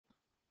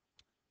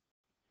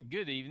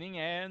Good evening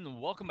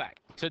and welcome back.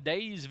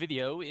 Today's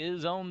video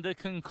is on the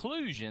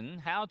conclusion,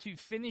 how to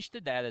finish the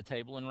data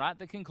table and write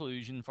the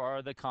conclusion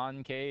for the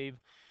concave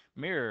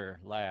mirror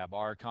lab,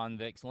 our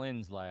convex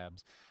lens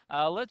labs.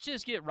 Let's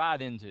just get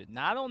right into it.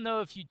 Now, I don't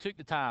know if you took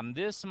the time.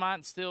 This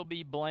might still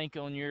be blank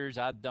on yours.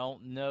 I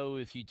don't know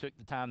if you took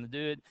the time to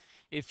do it.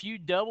 If you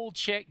double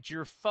checked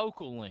your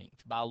focal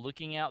length by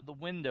looking out the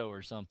window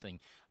or something,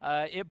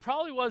 it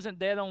probably wasn't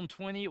dead on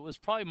 20. It was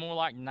probably more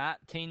like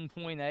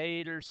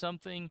 19.8 or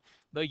something.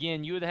 But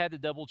again, you would have had to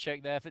double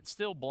check that. If it's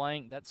still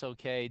blank, that's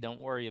okay. Don't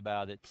worry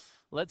about it.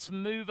 Let's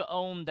move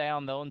on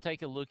down though and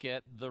take a look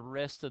at the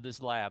rest of this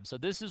lab. So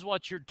this is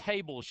what your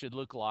table should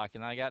look like.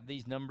 And I got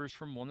these numbers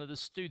from one of the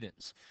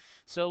students.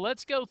 So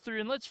let's go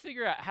through and let's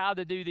figure out how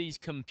to do these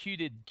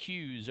computed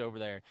Qs over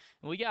there.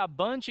 And we got a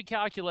bunch of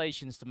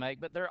calculations to make,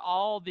 but they're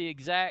all the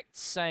exact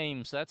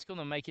same. So that's going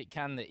to make it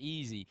kind of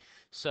easy.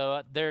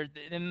 So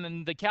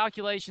and the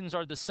calculations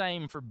are the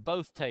same for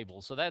both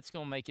tables. So that's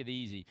going to make it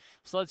easy.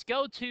 So let's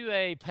go to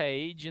a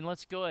page and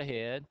let's go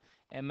ahead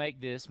and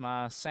make this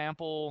my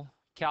sample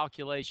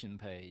calculation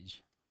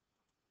page.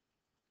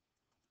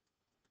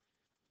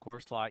 Of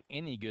course, like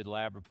any good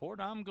lab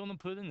report, I'm going to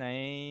put a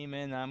name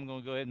and I'm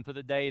going to go ahead and put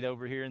a date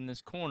over here in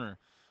this corner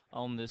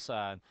on this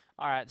side.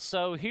 All right,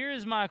 so here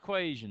is my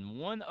equation.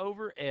 1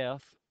 over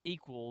F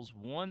equals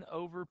 1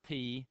 over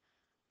P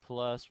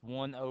plus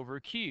 1 over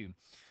Q.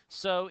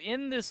 So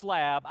in this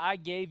lab, I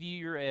gave you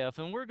your F,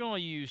 and we're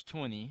going to use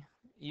 20,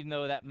 even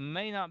though that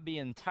may not be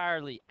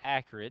entirely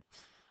accurate.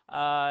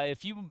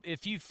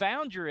 If you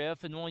found your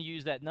F and want to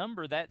use that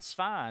number, that's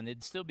fine.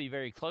 It'd still be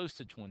very close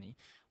to 20.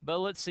 But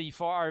let's see,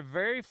 for our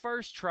very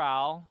first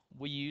trial,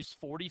 we used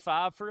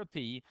 45 for a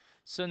P.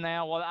 So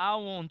now what I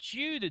want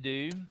you to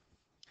do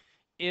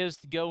is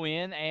to go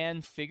in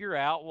and figure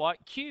out what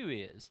Q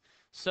is.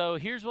 So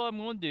here's what I'm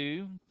going to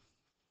do.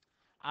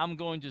 I'm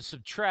going to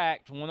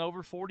subtract 1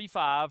 over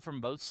 45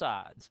 from both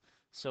sides.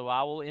 So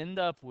I will end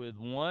up with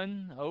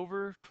 1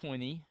 over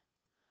 20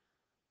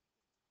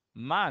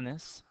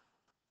 minus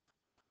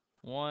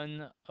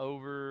 1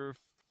 over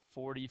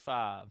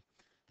 45.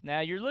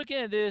 Now you're looking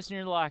at this and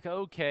you're like,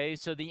 okay,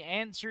 so the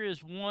answer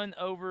is 1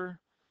 over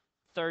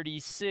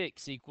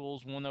 36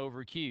 equals 1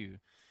 over Q.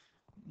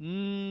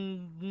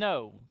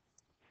 No.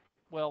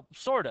 Well,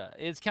 sorta.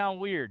 It's kind of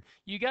weird.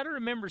 You got to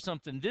remember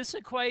something. This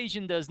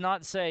equation does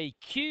not say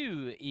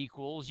Q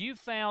equals. You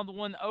found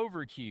 1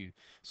 over Q.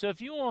 So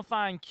if you want to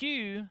find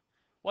Q,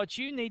 what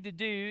you need to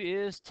do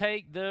is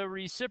take the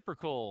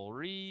reciprocal.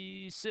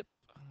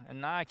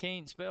 And I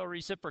can't spell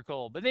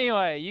reciprocal. But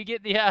anyway, you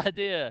get the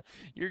idea.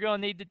 You're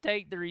going to need to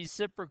take the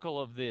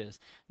reciprocal of this.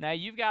 Now,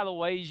 you've got the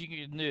ways you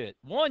can do it.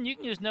 One, you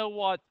can just know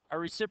what a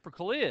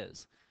reciprocal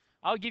is.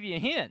 I'll give you a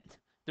hint.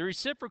 The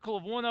reciprocal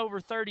of 1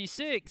 over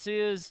 36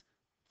 is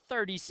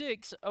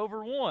 36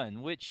 over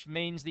 1, which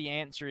means the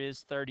answer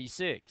is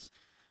 36.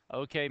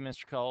 Okay,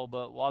 Mr. Cole,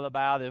 but what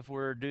about if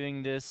we're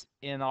doing this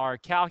in our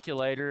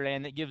calculator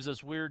and it gives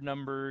us weird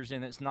numbers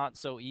and it's not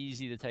so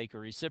easy to take a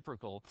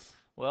reciprocal?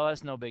 Well,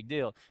 that's no big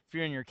deal. If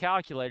you're in your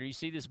calculator, you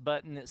see this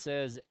button that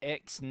says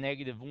x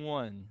negative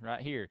 1 right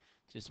here.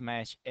 Just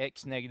mash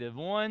x negative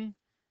 1,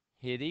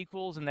 hit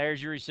equals, and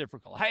there's your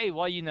reciprocal. Hey,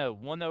 well, you know,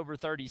 1 over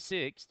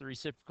 36, the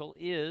reciprocal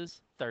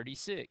is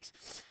 36.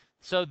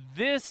 So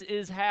this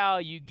is how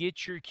you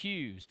get your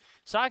Q's.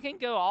 So I can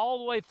go all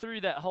the way through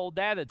that whole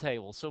data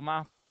table. So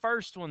my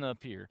first one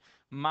up here,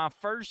 my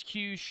first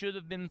Q should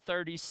have been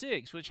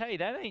 36, which, hey,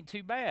 that ain't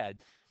too bad.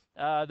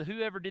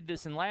 Whoever did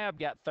this in lab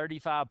got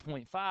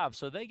 35.5,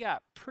 so they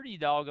got pretty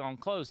doggone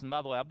close. And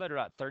by the way, I better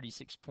write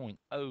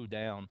 36.0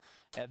 down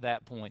at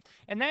that point.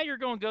 And now you're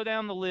going to go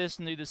down the list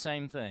and do the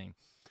same thing.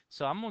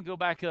 So I'm going to go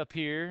back up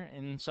here,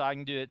 and so I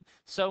can do it.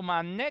 So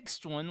my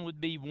next one would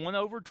be 1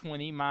 over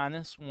 20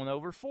 minus 1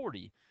 over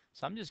 40.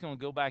 So I'm just going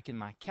to go back in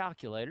my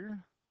calculator.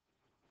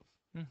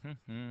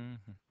 1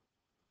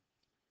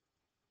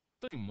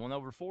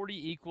 over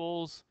 40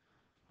 equals,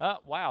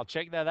 wow,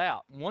 check that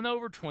out. 1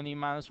 over 20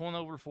 minus 1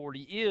 over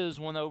 40 is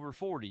 1 over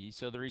 40.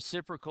 So the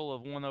reciprocal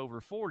of 1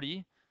 over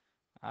 40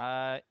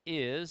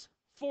 is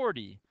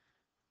 40.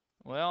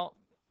 Well,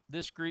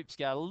 this group's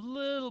got a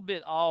little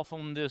bit off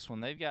on this one.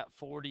 They've got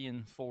 40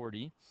 and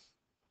 40.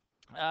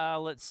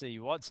 Let's see,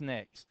 what's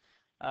next?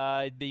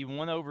 It'd be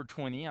 1 over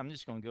 20. I'm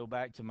just going to go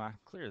back to my,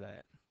 clear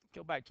that.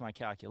 Go back to my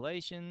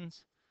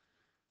calculations.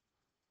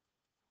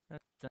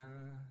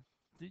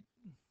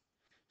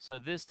 So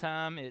this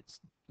time it's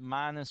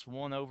minus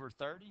 1 over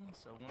 30.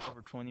 So 1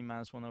 over 20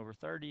 minus 1 over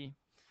 30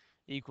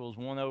 equals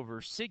 1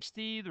 over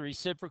 60. The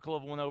reciprocal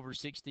of 1 over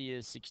 60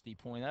 is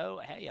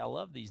 60.0. Hey, I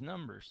love these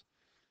numbers.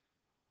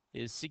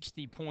 Is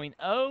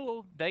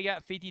 60.0. They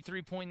got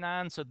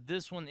 53.9, so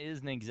this one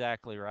isn't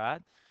exactly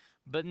right.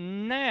 But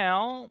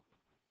now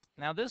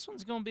this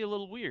one's going to be a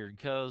little weird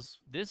because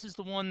this is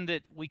the one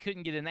that we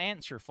couldn't get an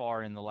answer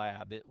for in the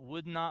lab. It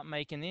would not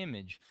make an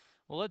image.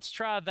 Well, let's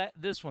try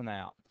this one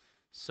out.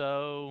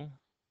 So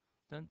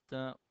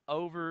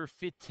over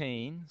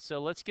 15.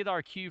 So let's get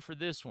our Q for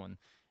this one.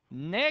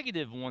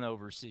 negative 1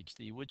 over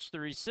 60, which the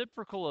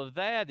reciprocal of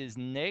that is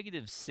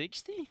negative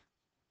 60.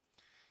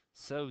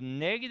 So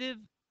negative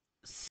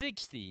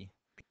 60.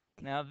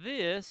 Now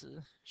this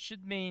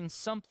should mean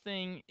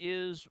something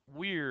is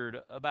weird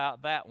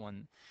about that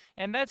one.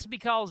 And that's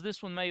because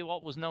this one made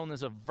what was known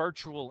as a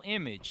virtual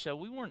image. So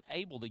we weren't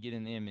able to get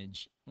an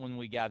image when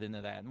we got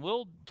into that. And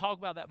we'll talk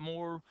about that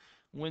more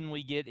when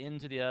we get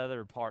into the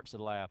other parts of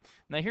the lab.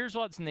 Now here's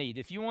what's neat.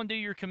 If you want to do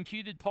your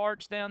computed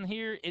parts down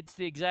here, it's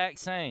the exact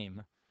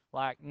same.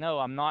 Like, no,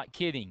 I'm not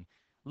kidding.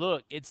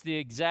 Look, it's the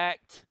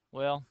exact,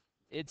 well,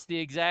 it's the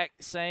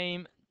exact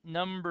same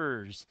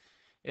numbers.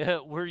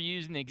 We're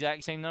using the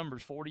exact same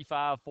numbers,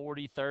 45,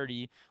 40,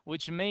 30,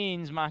 which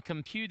means my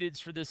computeds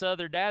for this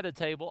other data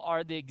table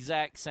are the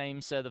exact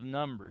same set of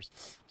numbers.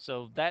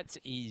 So that's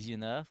easy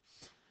enough.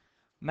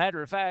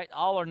 Matter of fact,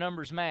 all our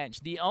numbers match.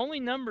 The only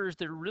numbers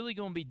that are really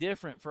going to be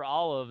different for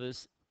all of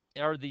us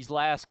are these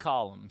last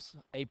columns,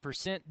 a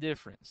percent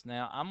difference.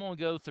 Now, I'm going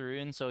to go through,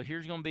 and so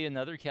here's going to be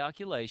another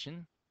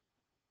calculation.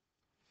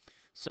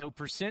 So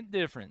percent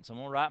difference, I'm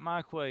going to write my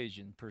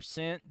equation.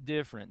 Percent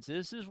difference.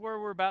 This is where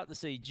we're about to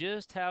see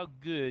just how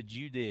good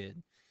you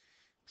did.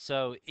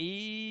 So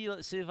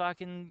let's see if I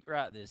can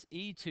write this.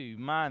 E2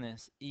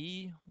 minus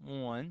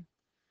E1,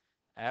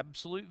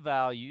 absolute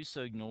value,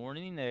 so ignore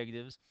any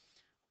negatives,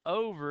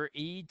 over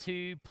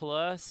E2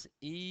 plus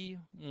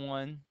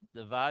E1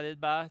 divided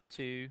by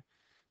 2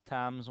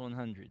 times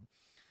 100.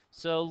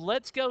 So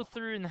let's go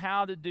through and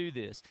how to do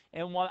this.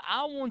 And what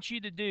I want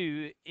you to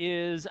do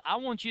is I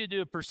want you to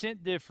do a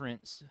percent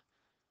difference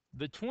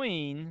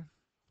between,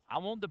 I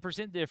want the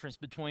percent difference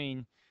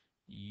between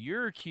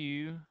your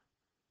Q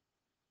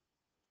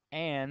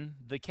and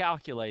the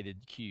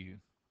calculated Q.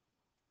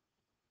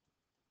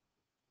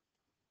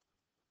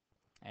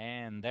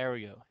 And there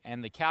we go.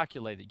 And the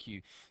calculated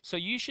Q. So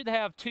you should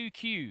have two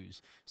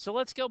Qs. So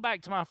let's go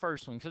back to my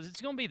first one because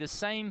it's going to be the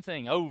same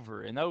thing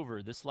over and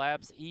over. This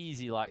lab's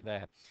easy like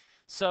that.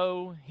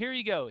 So here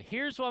you go.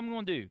 Here's what I'm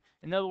going to do.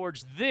 In other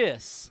words,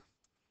 this,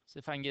 see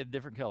if I can get a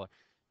different color.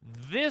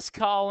 This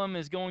column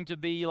is going to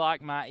be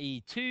like my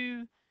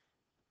E2.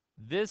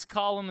 This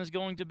column is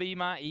going to be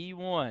my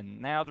E1.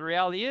 Now, the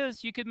reality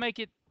is you could make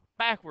it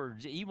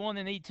backwards, E1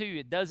 and E2.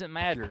 It doesn't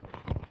matter.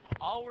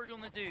 All we're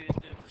going to do is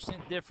do a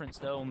percent difference,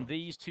 though, on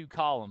these two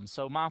columns.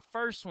 So my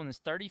first one is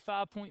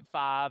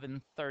 35.5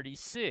 and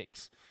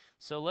 36.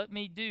 So let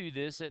me do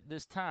this at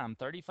this time,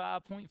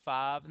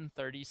 35.5 and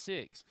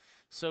 36.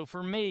 So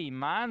for me,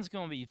 mine's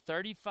going to be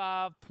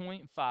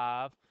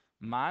 35.5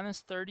 minus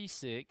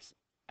 36,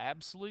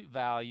 absolute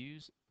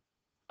values,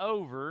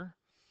 over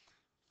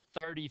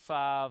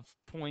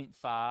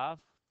 35.5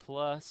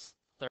 plus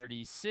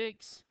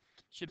 36,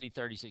 should be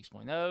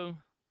 36.0,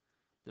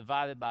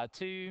 divided by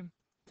 2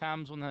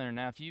 times 100.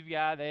 Now, if you've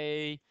got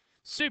a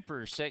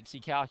super sexy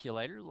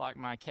calculator like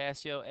my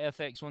Casio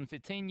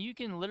FX115, you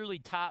can literally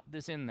type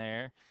this in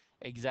there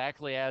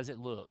exactly as it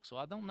looks. So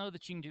I don't know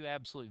that you can do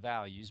absolute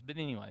values, but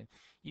anyway,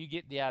 you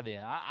get the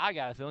idea. I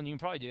got a feeling you can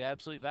probably do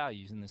absolute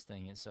values in this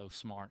thing. It's so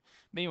smart.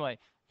 But anyway,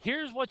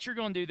 here's what you're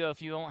going to do, though,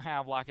 if you don't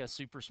have like a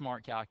super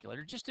smart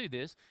calculator. Just do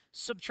this.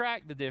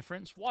 Subtract the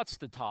difference. What's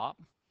the top?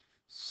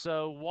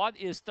 So what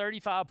is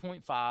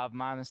 35.5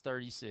 minus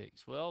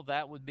 36? Well,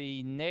 that would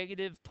be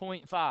negative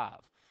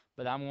 0.5.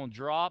 But I'm going to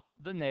drop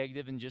the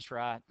negative and just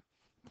write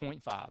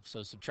 0.5.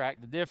 So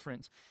subtract the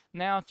difference.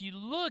 Now, if you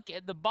look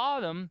at the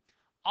bottom,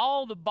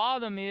 all the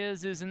bottom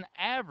is an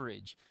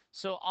average.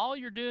 So all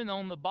you're doing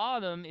on the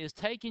bottom is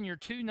taking your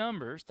two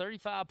numbers,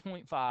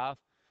 35.5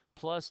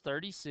 plus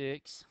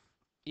 36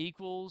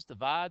 equals,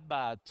 divide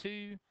by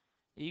 2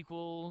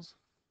 equals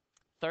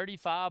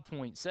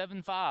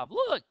 35.75.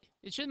 Look,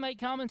 it should make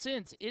common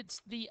sense. It's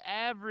the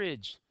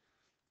average.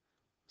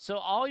 So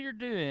all you're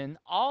doing,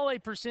 all a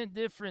percent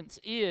difference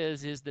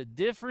is the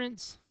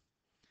difference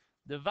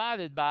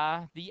divided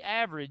by the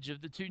average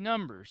of the two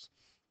numbers.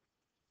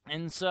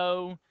 And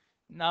so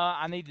now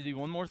I need to do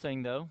one more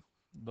thing, though,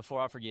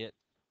 before I forget.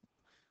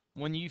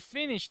 When you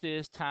finish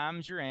this,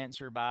 times your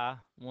answer by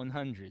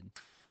 100.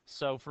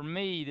 So for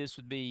me, this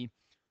would be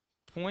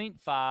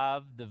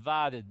 0.5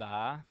 divided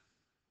by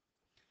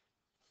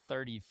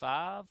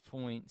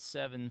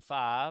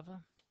 35.75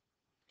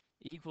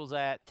 equals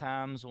that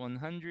times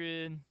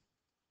 100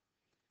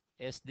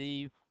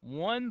 SD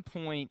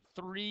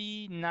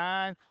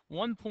 1.39,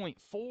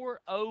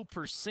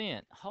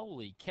 1.40%.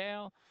 Holy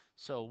cow.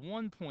 So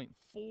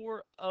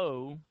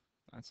 1.40,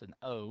 that's an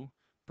O,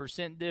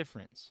 percent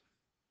difference.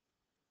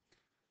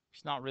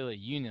 It's not really a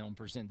unit on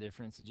percent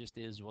difference. It just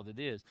is what it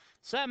is.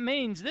 So that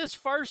means this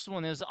first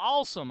one is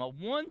awesome, a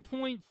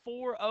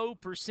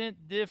 1.40%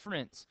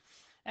 difference.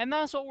 And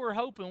that's what we're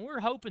hoping. We're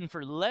hoping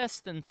for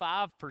less than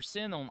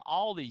 5% on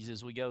all these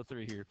as we go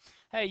through here.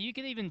 Hey, you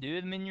can even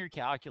do them in your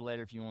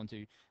calculator if you want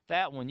to.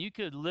 That one, you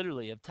could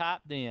literally have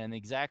typed in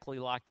exactly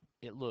like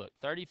it looked.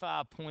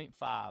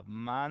 35.5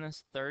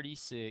 minus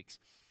 36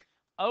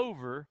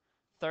 over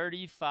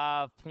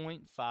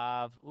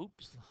 35.5.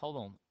 Oops, hold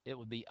on. It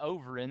would be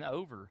over and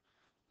over.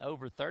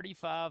 Over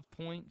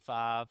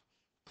 35.5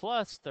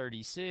 plus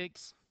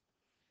 36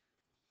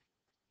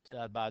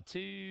 divided by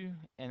 2,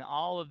 and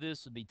all of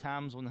this would be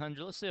times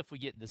 100. Let's see if we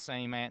get the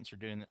same answer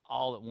doing it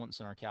all at once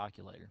in our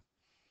calculator.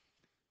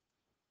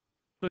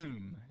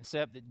 Boom,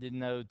 except it didn't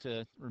know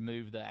to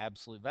remove the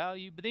absolute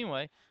value. But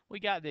anyway,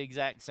 we got the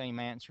exact same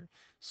answer.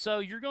 So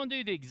you're going to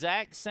do the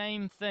exact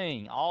same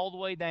thing all the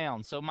way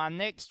down. So my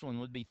next one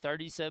would be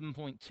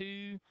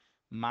 37.2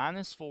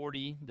 minus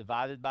 40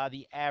 divided by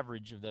the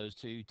average of those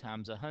two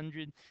times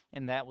 100,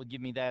 and that would give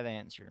me that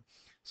answer.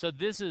 So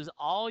this is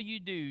all you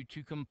do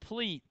to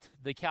complete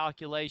the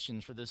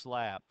calculations for this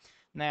lab.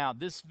 Now,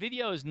 this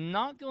video is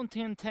not going to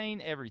contain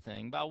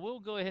everything, but I will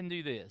go ahead and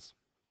do this.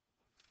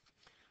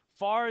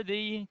 For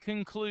the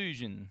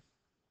conclusion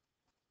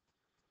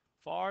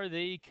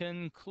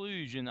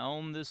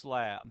on this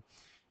lab,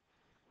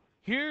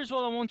 here's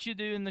what I want you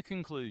to do in the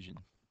conclusion.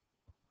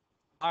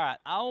 All right,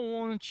 I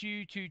want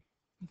you to,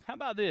 how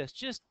about this?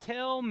 Just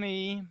tell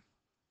me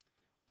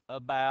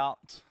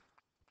about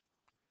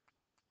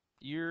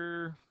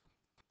your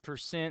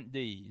percent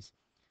Ds.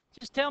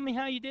 Just tell me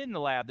how you did in the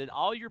lab. Did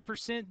all your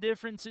percent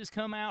differences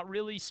come out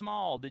really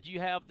small? Did you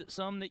have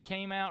some that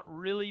came out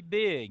really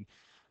big?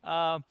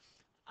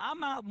 I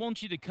might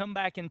want you to come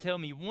back and tell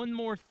me one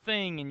more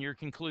thing in your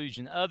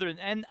conclusion other than,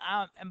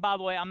 and by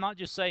the way, I'm not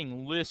just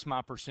saying list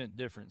my percent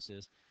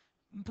differences.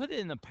 Put it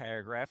in a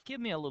paragraph. Give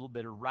me a little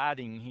bit of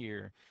writing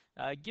here.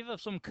 Give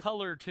us some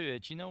color to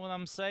it. You know what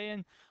I'm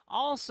saying?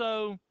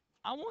 Also,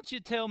 I want you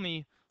to tell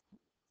me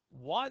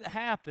what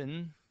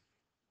happened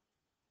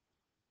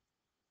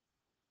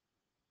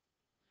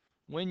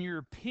when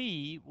your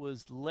P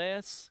was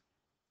less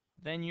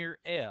than your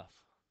F.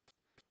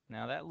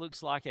 Now that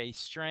looks like a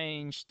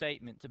strange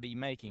statement to be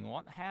making.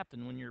 What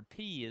happened when your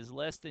P is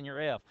less than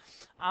your F?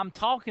 I'm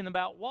talking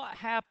about what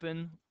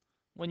happened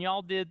when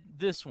y'all did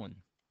this one.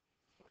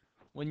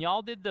 When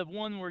y'all did the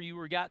one where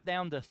you got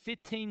down to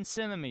 15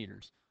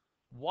 centimeters,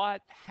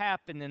 what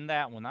happened in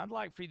that one? I'd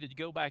like for you to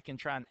go back and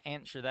try and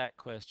answer that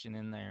question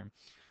in there.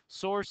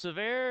 Source of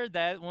error,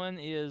 that one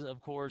is, of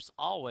course,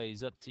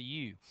 always up to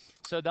you.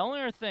 So the only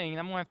other thing,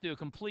 I'm going to have to do a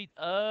complete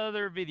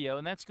other video,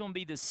 and that's going to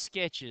be the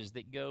sketches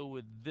that go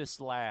with this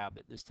lab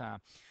at this time.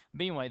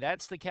 But anyway,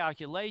 that's the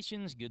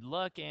calculations. Good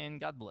luck, and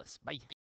God bless. Bye.